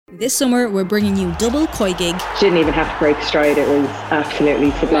This summer, we're bringing you double koi gig. She didn't even have to break stride. It was absolutely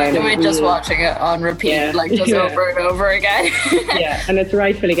sublime. We're just watching it on repeat, over and over again. Yeah, and it's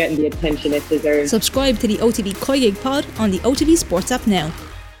rightfully getting the attention it deserves. Subscribe to the OTB Koi Gig pod on the OTB Sports app now.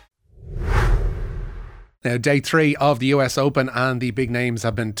 Now, day 3 of the US Open, and the big names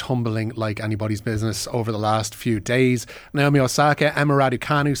have been tumbling like anybody's business over the last few days. Naomi Osaka, Emma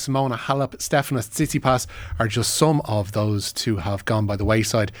Raducanu, Simona Halep, Stefanos Tsitsipas are just some of those to have gone by the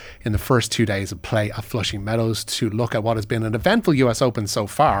wayside in the first 2 days of play at Flushing Meadows. To look at what has been an eventful US Open so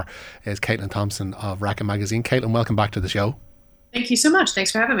far is Caitlin Thompson of Racket Magazine. Caitlin, welcome back to the show. Thank you so much.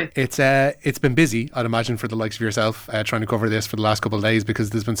 Thanks for having me. It's been busy, I'd imagine, for the likes of yourself, trying to cover this for the last couple of days,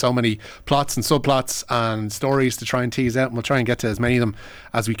 because there's been so many plots and subplots and stories to try and tease out, and we'll try and get to as many of them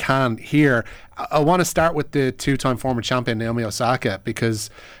as we can here. I want to start with the two-time former champion Naomi Osaka, because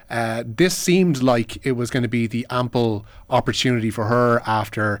this seemed like it was going to be the ample opportunity for her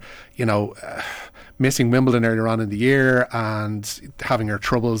after, missing Wimbledon earlier on in the year and having her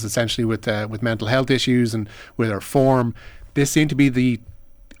troubles essentially with mental health issues and with her form. This seemed to be the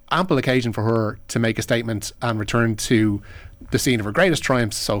ample occasion for her to make a statement and return to the scene of her greatest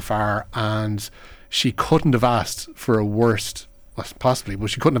triumphs so far. And she couldn't have asked for a worst, well, possibly, but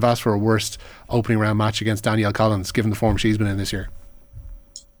she couldn't have asked for a worst opening round match against Danielle Collins, given the form she's been in this year.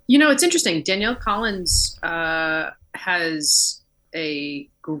 It's interesting. Danielle Collins has a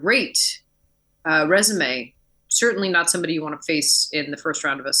great resume. Certainly not somebody you want to face in the first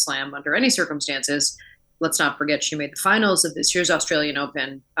round of a slam under any circumstances. Let's not forget she made the finals of this year's Australian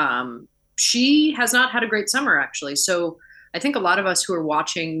Open. She has not had a great summer, actually. So I think a lot of us who are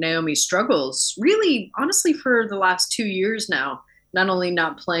watching Naomi's struggles, really, honestly, for the last 2 years now, not only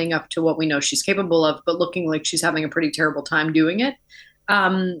not playing up to what we know she's capable of, but looking like she's having a pretty terrible time doing it,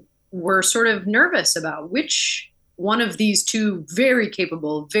 we're sort of nervous about which one of these two very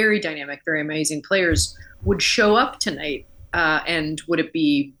capable, very dynamic, very amazing players would show up tonight. And would it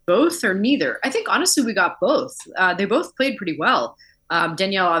be both or neither? I think, honestly, we got both. They both played pretty well.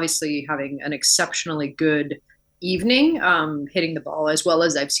 Danielle obviously having an exceptionally good evening, hitting the ball as well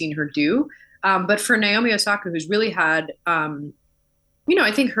as I've seen her do. But for Naomi Osaka, who's really had,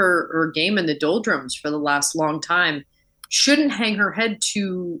 I think her game in the doldrums for the last long time, shouldn't hang her head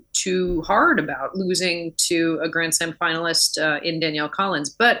too hard about losing to a Grand Slam finalist in Danielle Collins.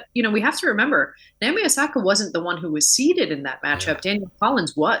 But, we have to remember, Naomi Osaka wasn't the one who was seeded in that matchup. Yeah. Danielle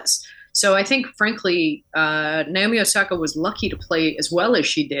Collins was. So I think, frankly, Naomi Osaka was lucky to play as well as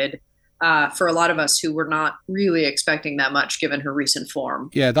she did for a lot of us who were not really expecting that much given her recent form.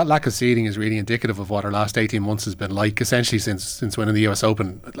 Yeah, that lack of seeding is really indicative of what her last 18 months has been like, essentially since winning the US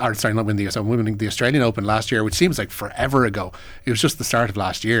Open, or sorry, not winning the US Open, winning the Australian Open last year, which seems like forever ago. It was just the start of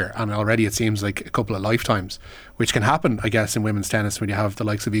last year, and already it seems like a couple of lifetimes, which can happen, I guess, in women's tennis when you have the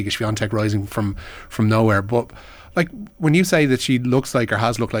likes of Iga Swiatek rising from nowhere. But like when you say that she looks like, or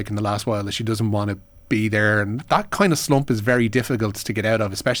has looked like in the last while, that she doesn't want to be there, and that kind of slump is very difficult to get out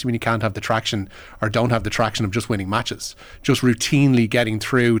of, especially when you can't have the traction, or don't have the traction of just winning matches, just routinely getting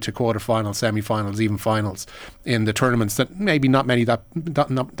through to quarterfinals, semi-finals, even finals in the tournaments that maybe not many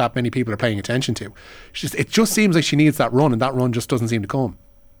people are paying attention to. It just seems like she needs that run, and that run just doesn't seem to come.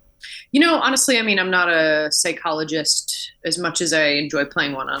 Honestly, I'm not a psychologist as much as I enjoy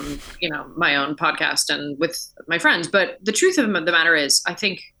playing one on, my own podcast and with my friends. But the truth of the matter is, I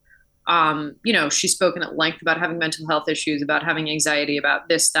think, she's spoken at length about having mental health issues, about having anxiety, about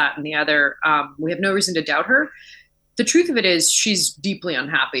this, that, and the other. We have no reason to doubt her. The truth of it is she's deeply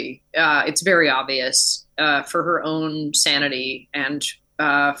unhappy. It's very obvious for her own sanity and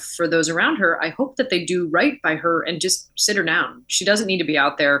for those around her. I hope that they do right by her and just sit her down. She doesn't need to be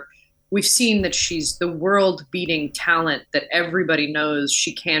out there. We've seen that she's the world-beating talent that everybody knows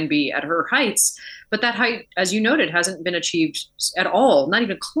she can be at her heights. But that height, as you noted, hasn't been achieved at all, not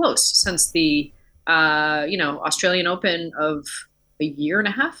even close, since the Australian Open of a year and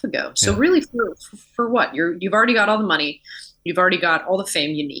a half ago. So really, for what? You've already got all the money, you've already got all the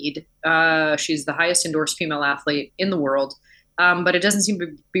fame you need. She's the highest endorsed female athlete in the world, but it doesn't seem to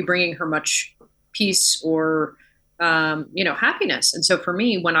be bringing her much peace or happiness. And so for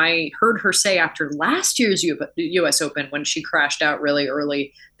me, when I heard her say after last year's US Open, when she crashed out really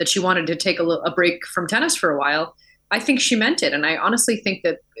early, that she wanted to take a break from tennis for a while, I think she meant it. And I honestly think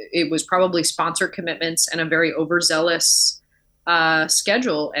that it was probably sponsor commitments and a very overzealous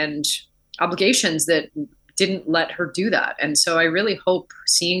schedule and obligations that didn't let her do that. And so I really hope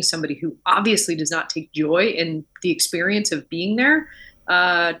seeing somebody who obviously does not take joy in the experience of being there,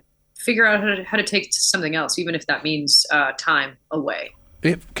 figure out how to take something else, even if that means time away.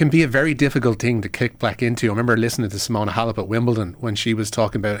 it can be a very difficult thing to kick back into. I remember listening to Simona Halep at Wimbledon when she was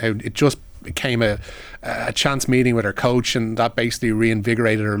talking about how it just became a chance meeting with her coach, and that basically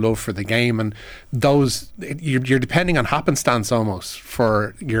reinvigorated her love for the game. And you're depending on happenstance almost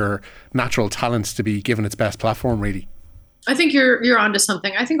for your natural talents to be given its best platform, really. I think you're onto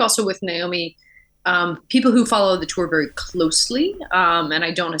something. I think also with Naomi, people who follow the tour very closely, and I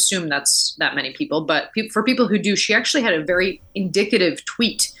don't assume that's that many people, but for people who do, she actually had a very indicative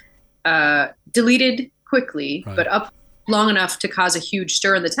tweet, deleted quickly, right, but up long enough to cause a huge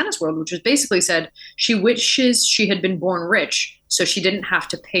stir in the tennis world, which was basically said she wishes she had been born rich so she didn't have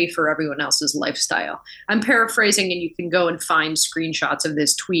to pay for everyone else's lifestyle. I'm paraphrasing, and you can go and find screenshots of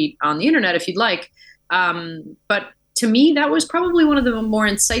this tweet on the internet if you'd like. But to me, that was probably one of the more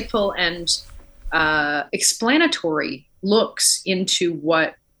insightful and explanatory looks into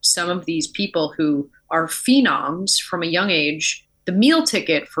what some of these people who are phenoms from a young age, the meal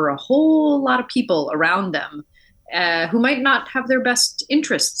ticket for a whole lot of people around them, who might not have their best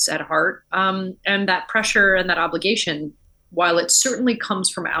interests at heart, and that pressure and that obligation, while it certainly comes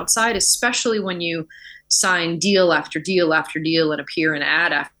from outside, especially when you sign deal after deal after deal and appear in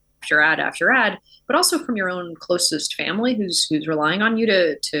ad after ad after ad, but also from your own closest family who's relying on you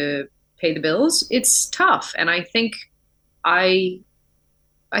to pay the bills, it's tough. And I think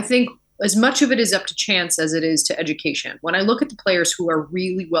as much of it is up to chance as it is to education. When I look at the players who are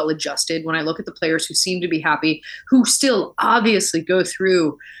really well adjusted, when I look at the players who seem to be happy, who still obviously go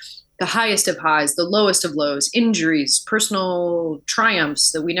through the highest of highs, the lowest of lows, injuries, personal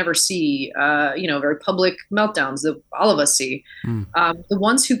triumphs that we never see, very public meltdowns that all of us see. The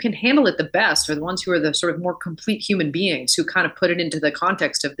ones who can handle it the best are the ones who are the sort of more complete human beings, who kind of put it into the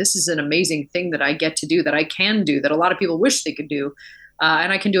context of, this is an amazing thing that I get to do, that I can do, that a lot of people wish they could do.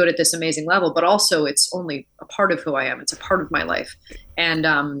 And I can do it at this amazing level, but also it's only a part of who I am. It's a part of my life. And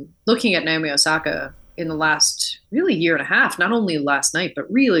looking at Naomi Osaka in the last really year and a half, not only last night, but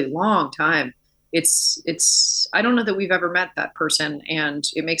really long time, it's I don't know that we've ever met that person. And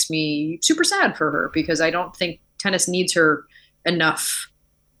it makes me super sad for her, because I don't think tennis needs her enough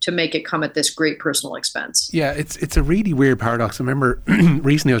to make it come at this great personal expense. Yeah, it's a really weird paradox. I remember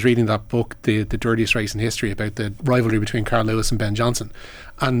recently I was reading that book, The Dirtiest Race in History, about the rivalry between Carl Lewis and Ben Johnson.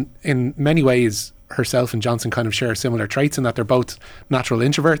 And in many ways, herself and Johnson kind of share similar traits in that they're both natural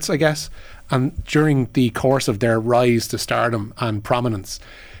introverts, I guess. And during the course of their rise to stardom and prominence,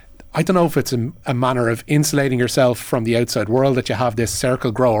 I don't know if it's a manner of insulating yourself from the outside world, that you have this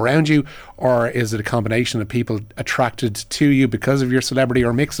circle grow around you, or is it a combination of people attracted to you because of your celebrity,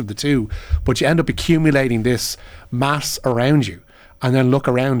 or a mix of the two, but you end up accumulating this mass around you, and then look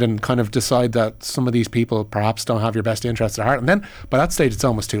around and kind of decide that some of these people perhaps don't have your best interests at heart, and then by that stage it's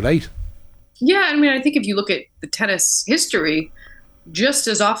almost too late. Yeah, I mean, I think if you look at the tennis history, just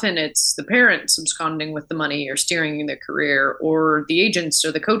as often it's the parents absconding with the money or steering their career, or the agents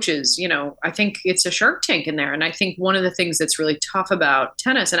or the coaches. I think it's a shark tank in there. And I think one of the things that's really tough about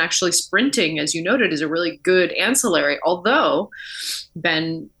tennis, and actually sprinting, as you noted, is a really good ancillary, although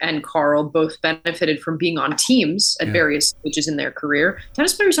Ben and Carl both benefited from being on teams at various stages in their career.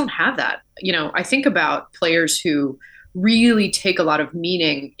 Tennis players don't have that. I think about players who really take a lot of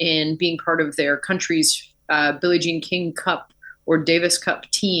meaning in being part of their country's Billie Jean King Cup or Davis Cup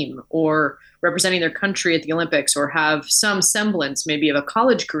team, or representing their country at the Olympics, or have some semblance maybe of a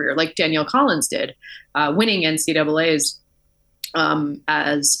college career like Danielle Collins did, winning NCAAs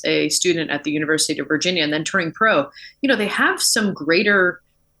as a student at the University of Virginia and then turning pro. They have some greater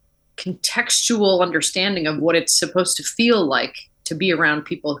contextual understanding of what it's supposed to feel like to be around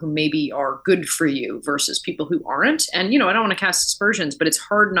people who maybe are good for you versus people who aren't. And, I don't want to cast aspersions, but it's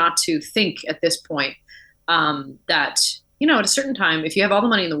hard not to think at this point that, at a certain time, if you have all the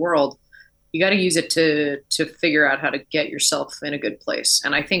money in the world, you got to use it to figure out how to get yourself in a good place.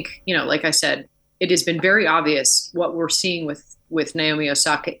 And I think, like I said, it has been very obvious what we're seeing with Naomi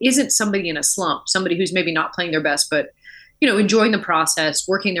Osaka isn't somebody in a slump, somebody who's maybe not playing their best, but, enjoying the process,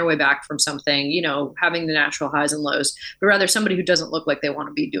 working their way back from something, having the natural highs and lows, but rather somebody who doesn't look like they want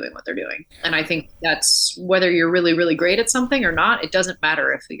to be doing what they're doing. And I think that's, whether you're really, really great at something or not, it doesn't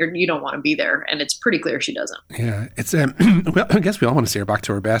matter if you don't want to be there. And it's pretty clear she doesn't. Yeah, it's well, I guess we all want to see her back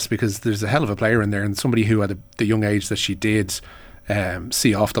to her best, because there's a hell of a player in there, and somebody who at the young age that she did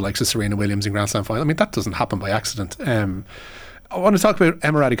see off the likes of Serena Williams in Grand Slam final. I mean, that doesn't happen by accident. I want to talk about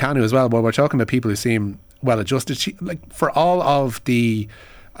Emma Raducanu as well, but we're talking about people who seem well adjusted. She, for all of the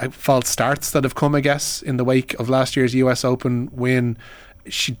false starts that have come, I guess, in the wake of last year's US Open win,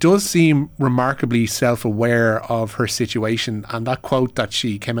 she does seem remarkably self-aware of her situation, and that quote that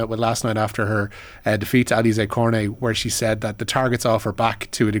she came out with last night after her defeat to Alizé Cornet, where she said that the target's off her back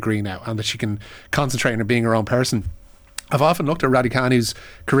to a degree now and that she can concentrate on being her own person. I've often looked at Raducanu's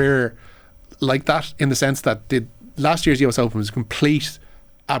career like that, in the sense that last year's US Open was a complete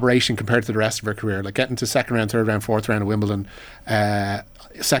aberration compared to the rest of her career, like getting to second round, third round, fourth round of Wimbledon,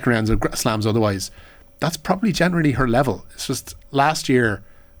 second rounds of slams otherwise. That's probably generally her level. It's just last year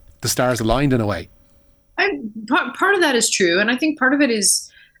the stars aligned in a way. Part of that is true, and I think part of it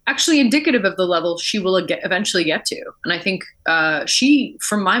is actually indicative of the level she will eventually get to. And I think she,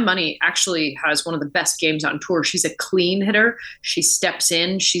 for my money, actually has one of the best games on tour. She's a clean hitter. She steps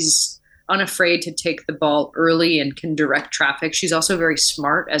in. She's unafraid to take the ball early and can direct traffic. She's also very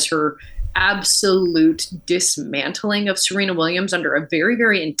smart, as her absolute dismantling of Serena Williams under a very,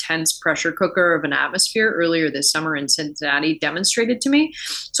 very intense pressure cooker of an atmosphere earlier this summer in Cincinnati demonstrated to me.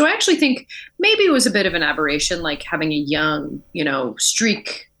 So I actually think maybe it was a bit of an aberration, like having a young,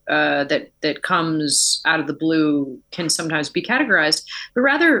 streak that comes out of the blue can sometimes be categorized. But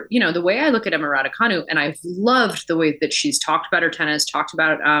rather, the way I look at Emma Raducanu, and I've loved the way that she's talked about her tennis, talked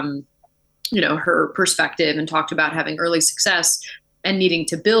about her perspective, and talked about having early success and needing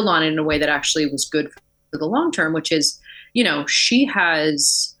to build on it in a way that actually was good for the long term, which is, she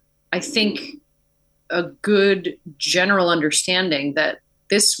has, I think, a good general understanding that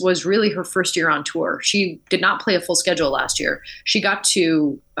this was really her first year on tour. She did not play a full schedule last year. She got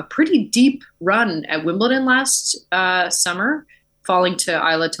to a pretty deep run at Wimbledon last summer, falling to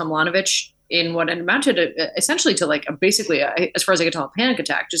Ayla Tomljanovic in what amounted essentially to basically, as far as I could tell, a panic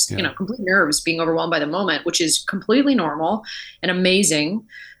attack, just, complete nerves, being overwhelmed by the moment, which is completely normal and amazing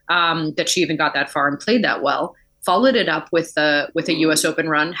that she even got that far and played that well. Followed it up with a US Open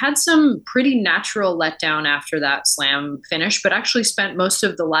run, had some pretty natural letdown after that slam finish, but actually spent most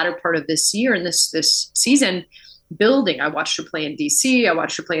of the latter part of this year and this season building. I watched her play in DC. I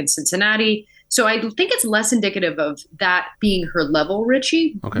watched her play in Cincinnati. So I think it's less indicative of that being her level,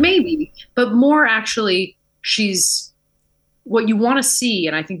 Richie, maybe, but more actually she's what you want to see.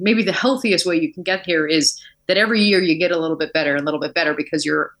 And I think maybe the healthiest way you can get here is that every year you get a little bit better and a little bit better because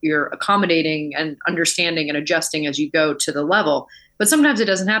you're accommodating and understanding and adjusting as you go to the level. But sometimes it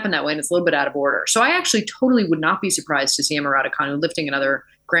doesn't happen that way and it's a little bit out of order. So I actually totally would not be surprised to see Emma Raducanu lifting another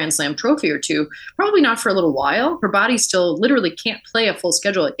Grand Slam trophy or two. Probably not for a little while. Her body still literally can't play a full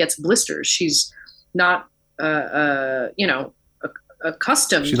schedule. It gets blisters. She's not,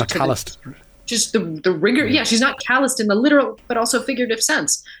 accustomed. She's not calloused. Just the rigor. Yeah, she's not calloused in the literal, but also figurative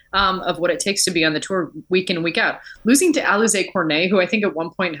sense of what it takes to be on the tour week in and week out. Losing to Alizé Cornet, who I think at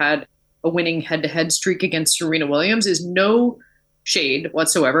one point had a winning head-to-head streak against Serena Williams, is no shade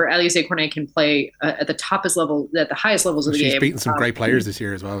whatsoever. Alizé Cornet can play at the highest levels of the game. She's beaten some great players this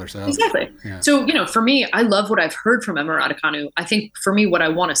year as well herself. Exactly. Yeah. So, for me, I love what I've heard from Emma Raducanu. I think for me, what I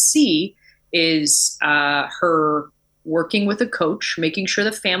want to see is her working with a coach, making sure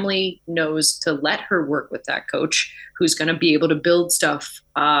the family knows to let her work with that coach who's going to be able to build stuff,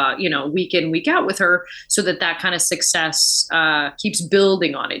 week in, week out with her so that kind of success keeps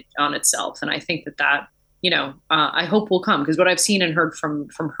building on itself. And I think that I hope will come because what I've seen and heard from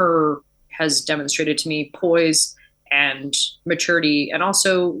her has demonstrated to me poise and maturity, and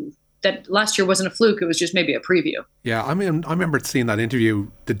also that last year wasn't a fluke. It was just maybe a preview. Yeah, I mean, I remember seeing that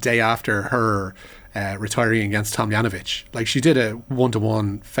interview the day after her retiring against Tomljanovic. Like, she did a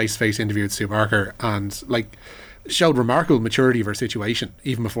one-to-one face-to-face interview with Sue Barker and showed remarkable maturity of her situation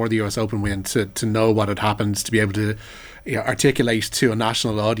even before the US Open win to know what had happened, to be able to articulate to a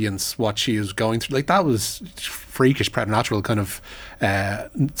national audience what she was going through. Like, that was freakish, preternatural kind of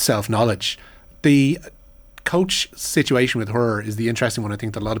self-knowledge. The coach situation with her is the interesting one I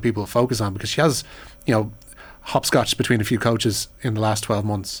think that a lot of people focus on, because she has, hopscotched between a few coaches in the last 12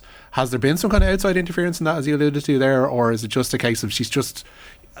 months. Has there been some kind of outside interference in that, as you alluded to there, or is it just a case of she's just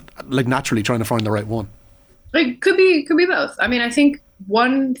naturally trying to find the right one? It could be both. I mean, I think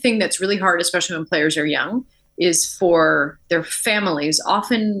one thing that's really hard, especially when players are young, is for their families,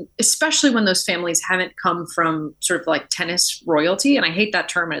 often, especially when those families haven't come from sort of like tennis royalty. And I hate that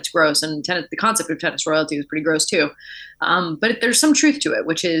term and it's gross. And the concept of tennis royalty is pretty gross too. But there's some truth to it,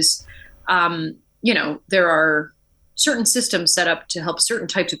 which is, there are certain systems set up to help certain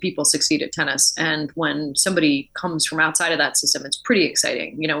types of people succeed at tennis. And when somebody comes from outside of that system, it's pretty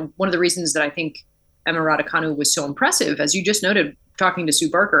exciting. One of the reasons that I think Emma Raducanu was so impressive, as you just noted, talking to Sue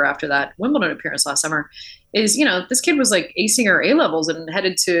Barker after that Wimbledon appearance last summer, is, this kid was like acing her A-levels and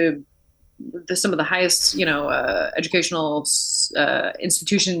headed to some of the highest, educational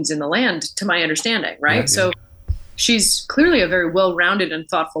institutions in the land, to my understanding, right? Yeah. So she's clearly a very well-rounded and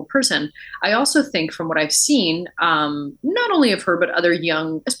thoughtful person. I also think from what I've seen, not only of her, but other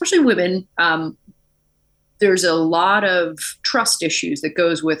young, especially women, there's a lot of trust issues that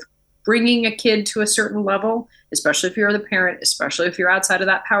goes with bringing a kid to a certain level, especially if you're the parent, especially if you're outside of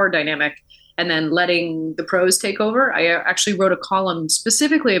that power dynamic, and then letting the pros take over. I actually wrote a column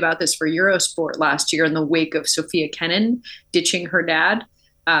specifically about this for Eurosport last year in the wake of Sophia Kenin ditching her dad,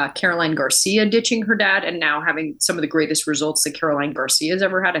 Caroline Garcia ditching her dad, and now having some of the greatest results that Caroline Garcia has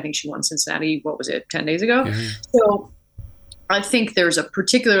ever had. I think she won Cincinnati, 10 days ago? Mm-hmm. So I think there's a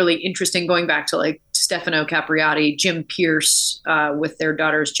particularly interesting, going back to like Stefano Capriati, Jim Pierce, with their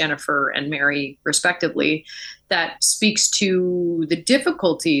daughters Jennifer and Mary, respectively, that speaks to the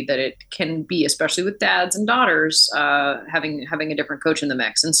difficulty that it can be, especially with dads and daughters, having a different coach in the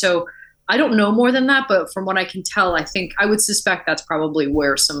mix. And so I don't know more than that, but from what I can tell, I would suspect that's probably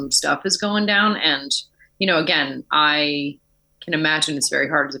where some stuff is going down. And, again, I can imagine it's very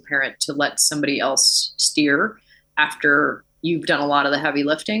hard as a parent to let somebody else steer after you've done a lot of the heavy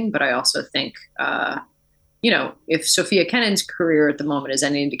lifting. But I also think, if Sophia Kenin's career at the moment is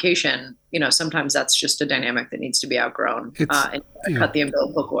any indication, sometimes that's just a dynamic that needs to be outgrown and cut the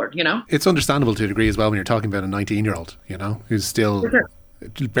umbilical cord, It's understandable to a degree as well when you're talking about a 19-year-old, who's still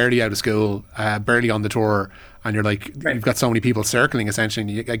barely out of school, barely on the tour, and you're like, You've got so many people circling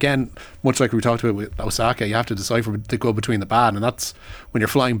essentially. And again, much like we talked about with Osaka, you have to decipher the good between the bad, and that's when you're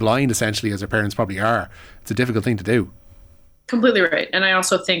flying blind essentially, as their parents probably are. It's a difficult thing to do. Completely right. And I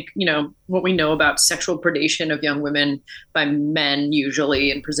also think, what we know about sexual predation of young women by men,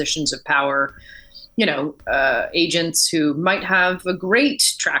 usually in positions of power, agents who might have a great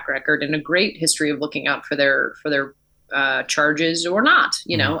track record and a great history of looking out for their charges or not.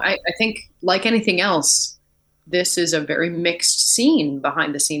 I think like anything else, this is a very mixed scene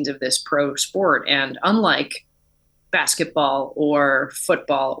behind the scenes of this pro sport. And unlike basketball or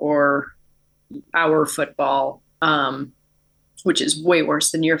football or our football, which is way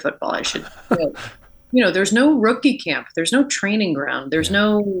worse than your football, I should say. There's no rookie camp. There's no training ground. There's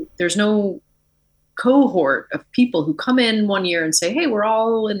no cohort of people who come in one year and say, hey, we're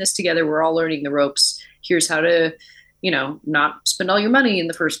all in this together. We're all learning the ropes. Here's how to, not spend all your money in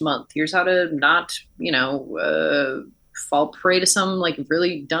the first month. Here's how to not, fall prey to some like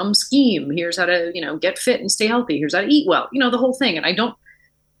really dumb scheme. Here's how to, get fit and stay healthy. Here's how to eat well, the whole thing. And I don't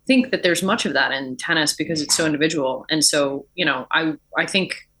think that there's much of that in tennis because it's so individual. And so, I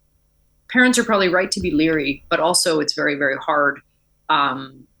think parents are probably right to be leery, but also it's very, very hard.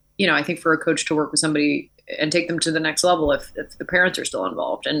 I think for a coach to work with somebody and take them to the next level if the parents are still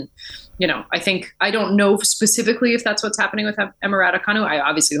involved. And, I don't know specifically if that's what's happening with Emma Raducanu. I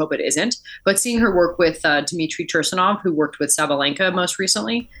obviously hope it isn't, but seeing her work with Dmitry Tursunov, who worked with Sabalenka most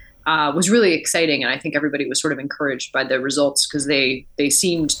recently, was really exciting. And I think everybody was sort of encouraged by the results because they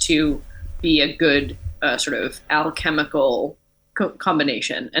seemed to be a good sort of alchemical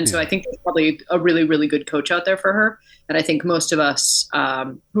combination. And so I think there's probably a really, really good coach out there for her. And I think most of us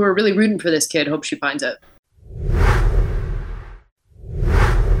who are really rooting for this kid hope she finds it.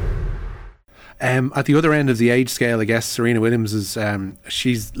 At the other end of the age scale, I guess Serena Williams is,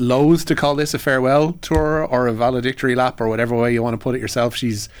 she's loath to call this a farewell tour or a valedictory lap or whatever way you want to put it yourself.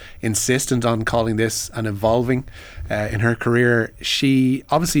 She's insistent on calling this an evolving in her career. She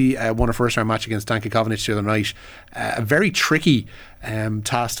obviously won her first round match against Danka Kovinic the other night. A very tricky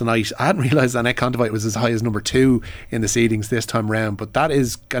task tonight. I hadn't realised Anett Kontaveit was as high as number 2 in the seedings this time round, but that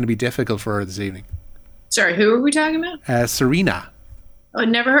is going to be difficult for her this evening. Sorry, who are we talking about? Serena. Oh,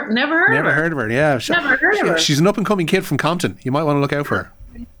 never heard of her. Yeah, never heard of her. She's an up and coming kid from Compton. You might want to look out for her.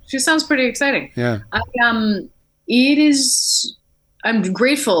 She sounds pretty exciting. Yeah. I'm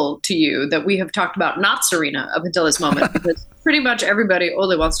grateful to you that we have talked about not Serena up until this moment because pretty much everybody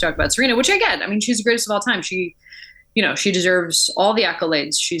only wants to talk about Serena, which I get. I mean, she's the greatest of all time. She deserves all the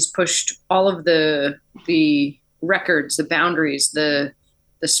accolades. She's pushed all of the records, the boundaries, the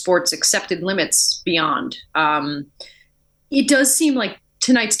sport's accepted limits beyond. It does seem like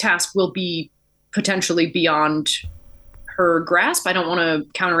tonight's task will be potentially beyond her grasp. I don't want to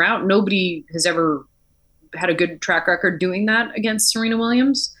counter out. Nobody has ever had a good track record doing that against Serena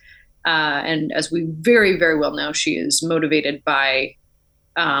Williams. And as we very, very well know, she is motivated by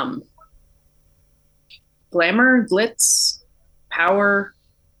glamour, glitz, power,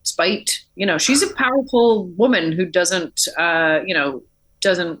 spite. She's a powerful woman who doesn't go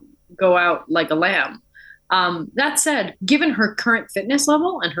out like a lamb. That said, given her current fitness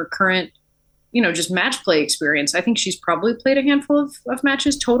level and her current, just match play experience, I think she's probably played a handful of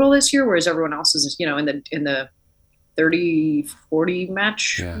matches total this year, whereas everyone else is, in the 30-40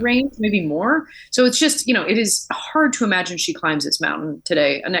 match range, maybe more. So it's just, it is hard to imagine she climbs this mountain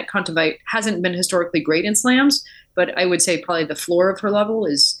today. Anett Kontaveit hasn't been historically great in slams, but I would say probably the floor of her level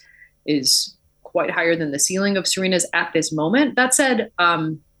is quite higher than the ceiling of Serena's at this moment. That said,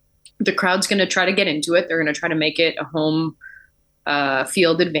 the crowd's going to try to get into it. They're going to try to make it a home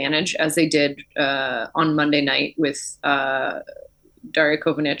field advantage, as they did on Monday night with Daria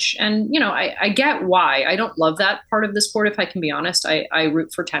Kovanic. And, I get why. I don't love that part of the sport, if I can be honest. I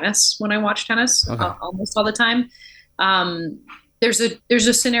root for tennis when I watch tennis almost all the time. There's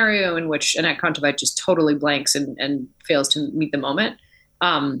a scenario in which Anett Kontaveit just totally blanks and fails to meet the moment.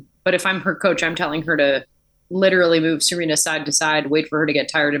 But if I'm her coach, I'm telling her to literally move Serena side to side, wait for her to get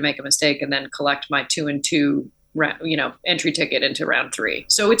tired and make a mistake, and then collect my 2-2 entry ticket into round 3.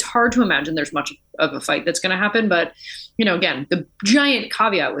 So it's hard to imagine there's much of a fight that's going to happen. But, again, the giant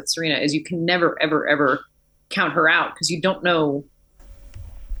caveat with Serena is you can never, ever, ever count her out, because you don't know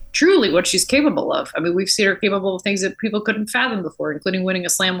truly what she's capable of. I mean, we've seen her capable of things that people couldn't fathom before, including winning a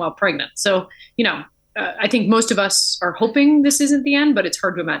slam while pregnant. So, I think most of us are hoping this isn't the end, but it's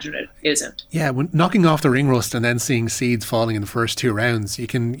hard to imagine it isn't. Yeah, when knocking off the ring rust and then seeing seeds falling in the first 2 rounds, you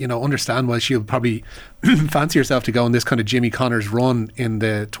can, understand why she'll probably fancy herself to go on this kind of Jimmy Connors run in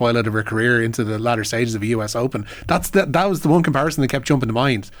the twilight of her career into the latter stages of the US Open. That was the one comparison that kept jumping to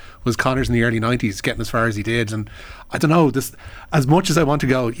mind, was Connors in the early 90s getting as far as he did. And I don't know, this, as much as I want to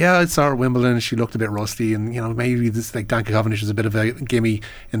go, I saw her at Wimbledon, she looked a bit rusty, and maybe this, like, Danka Kovanic was a bit of a gimme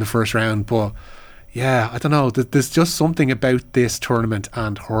in the first round, but yeah, I don't know. There's just something about this tournament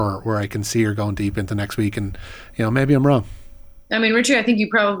and her where I can see her going deep into next week, and maybe I'm wrong. I mean, Richie, I think you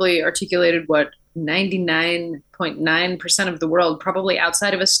probably articulated what 99.9% of the world, probably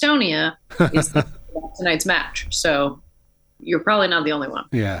outside of Estonia, is tonight's match. So you're probably not the only one.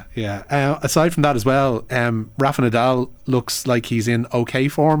 Yeah. Aside from that as well, Rafa Nadal looks like he's in okay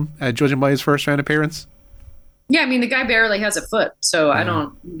form, judging by his first round appearance. Yeah, I mean, the guy barely has a foot, so I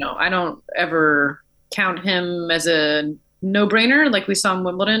don't ever count him as a no-brainer like we saw in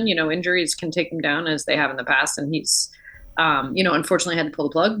Wimbledon. Injuries can take him down, as they have in the past, and he's, unfortunately had to pull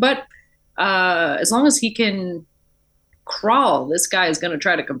the plug. But as long as he can crawl, this guy is going to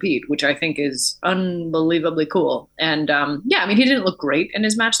try to compete, which I think is unbelievably cool. And he didn't look great in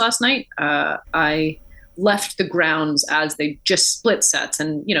his match last night. I left the grounds as they just split sets.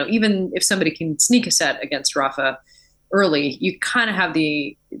 And, even if somebody can sneak a set against Rafa early, you kind of have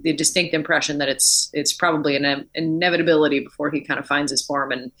the distinct impression that it's probably an inevitability before he kind of finds his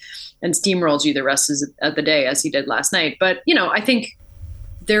form and steamrolls you the rest of the day, as he did last night. But, I think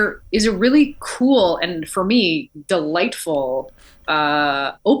there is a really cool and, for me, delightful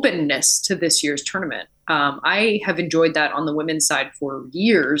openness to this year's tournament. I have enjoyed that on the women's side for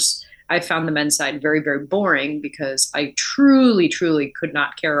years. I found the men's side very, very boring because I truly, truly could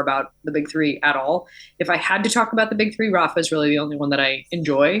not care about the big 3 at all. If I had to talk about the big 3, Rafa is really the only one that I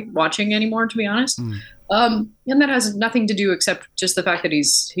enjoy watching anymore, to be honest. And that has nothing to do except just the fact that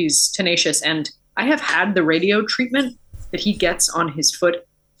he's tenacious. And I have had the radio treatment that he gets on his foot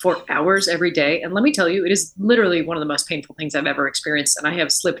for hours every day. And let me tell you, it is literally one of the most painful things I've ever experienced. And I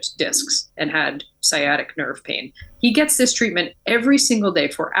have slipped discs and had sciatic nerve pain. He gets this treatment every single day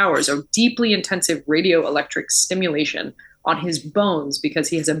for hours of deeply intensive radioelectric stimulation on his bones because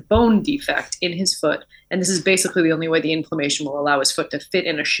he has a bone defect in his foot. And this is basically the only way the inflammation will allow his foot to fit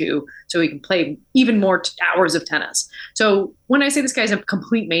in a shoe so he can play even more hours of tennis. So when I say this guy's a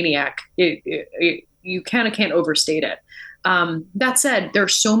complete maniac, you kind of can't overstate it. That said, there are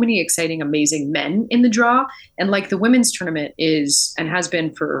so many exciting, amazing men in the draw. And like the women's tournament is and has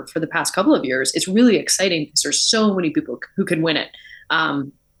been for the past couple of years, it's really exciting because there's so many people who can win it.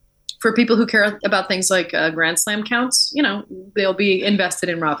 For people who care about things like Grand Slam counts, they'll be invested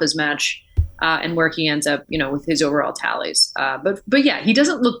in Rafa's match and where he ends up, with his overall tallies. But yeah, he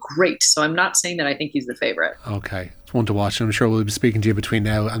doesn't look great. So I'm not saying that I think he's the favorite. Okay. It's one to watch. I'm sure we'll be speaking to you between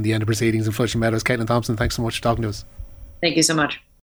now and the end of proceedings in Flushing Meadows. Caitlin Thompson, thanks so much for talking to us. Thank you so much.